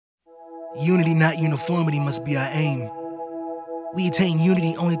Unity, not uniformity, must be our aim. We attain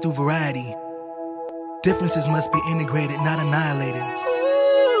unity only through variety. Differences must be integrated, not annihilated.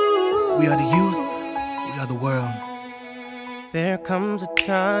 We are the youth, we are the world. There comes a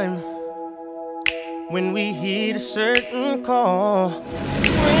time when we heed a certain call.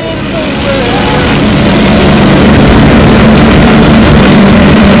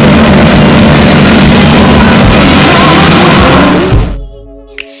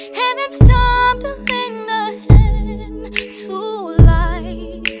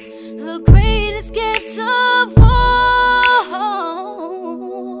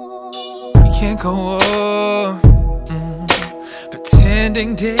 Can't go on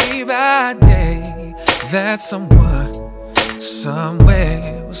pretending day by day that someone, somewhere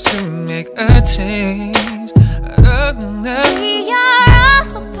will soon make a change. We are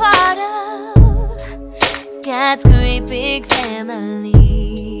all a part of God's great big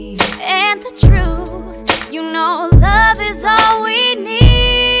family. And the truth, you know, love is all we need.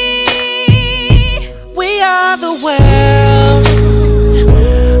 We are the world.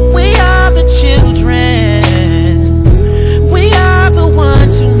 We are the children. We are the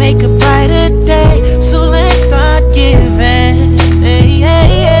ones who make a brighter day. So let's start giving.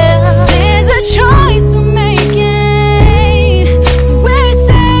 There's a choice we're making. We're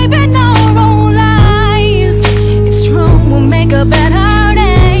saving our own lives. It's true, we'll make a better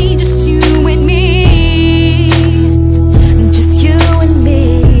day. Just you and me.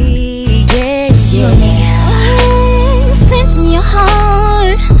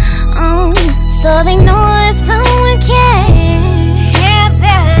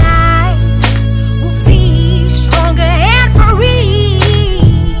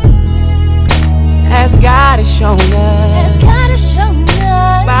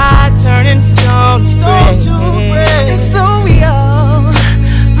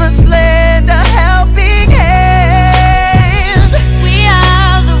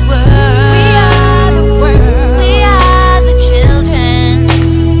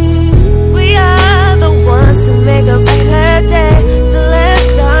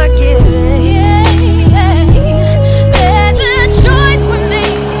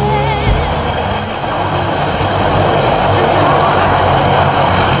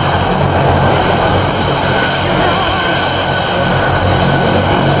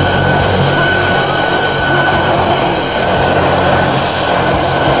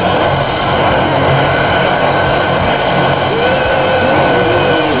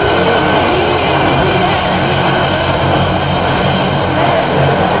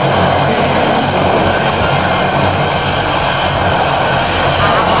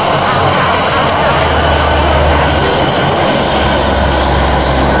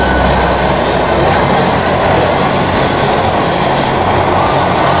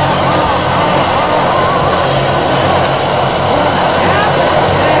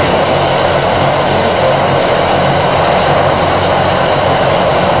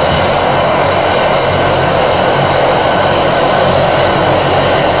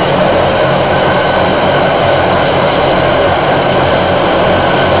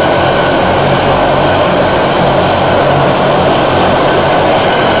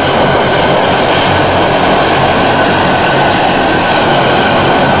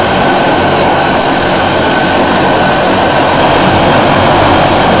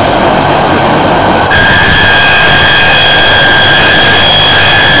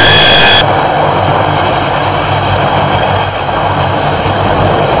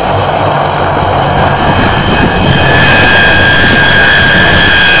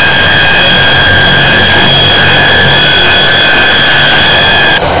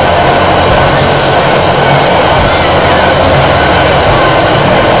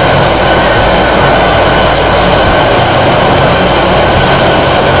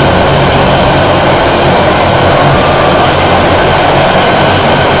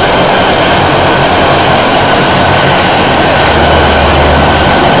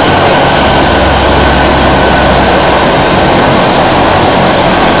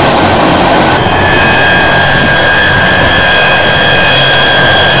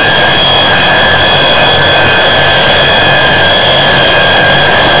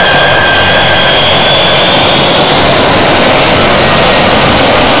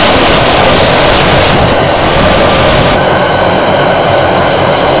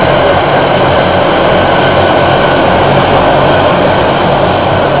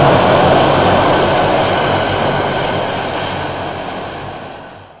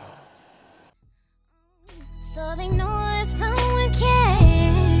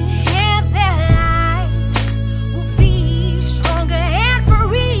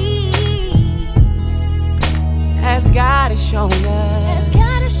 show love. Has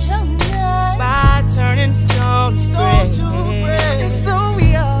gotta show love By turning stone to bread. And so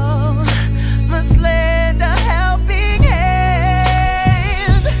we all must lend a helping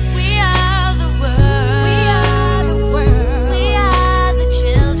hand. We are the world. We are the world. We are the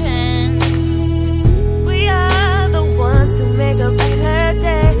children. We are the ones who make a brighter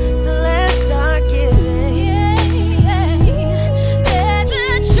day. So let's start giving. There's a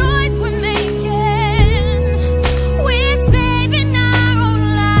choice we're making. We're saving our own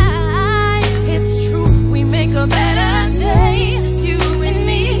lives. It's true, we make a better day. Just you and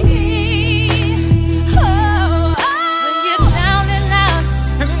me. Oh, When you're down and out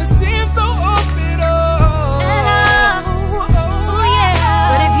And it seems to open it all. and out. Oh yeah.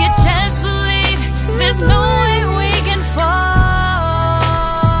 but if you just believe, there's no way we can fall.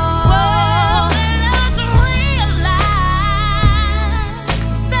 Let us realize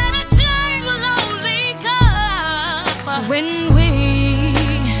that a change will only come when we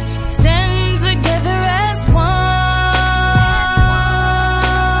stand together as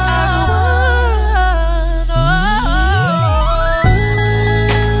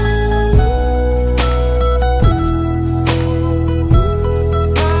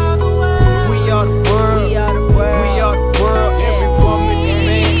We are the world. We are the world. We are the world. Every woman and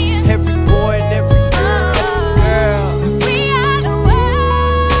man, every boy and every girl. we are the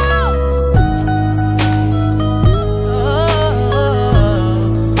world.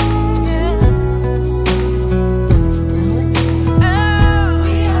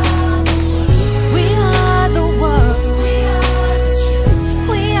 We are the world.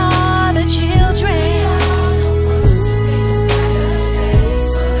 We are the children.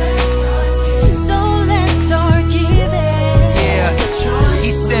 So let's start giving. Yeah, he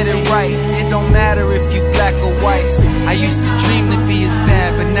said it right. It don't matter if you black or white. I used to dream to be as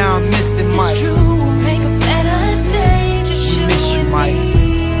bad, but now I'm missing It's Mike. true, we'll make a better day. Just you miss you, and Mike. me.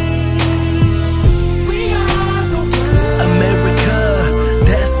 We are the world. America,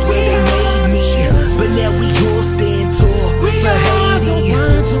 that's where they made me. But now we all stand tall for Haiti.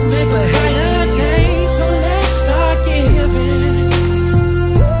 For Haiti. So let's start giving.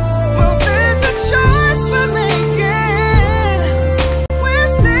 Well, there's a choice we're making. We're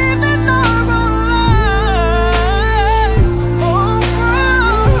saving our own lives.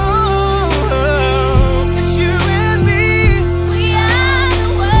 It's you and me. We are the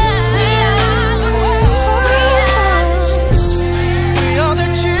world. We are the world. We are the children. We are the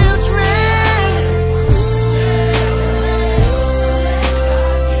children.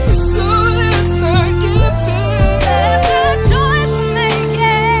 So let's start giving. Every choice we're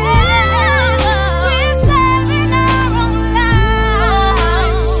making, we're saving our own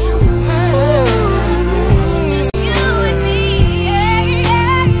lives. You and me.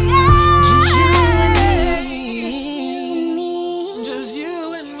 Just you and me. Just you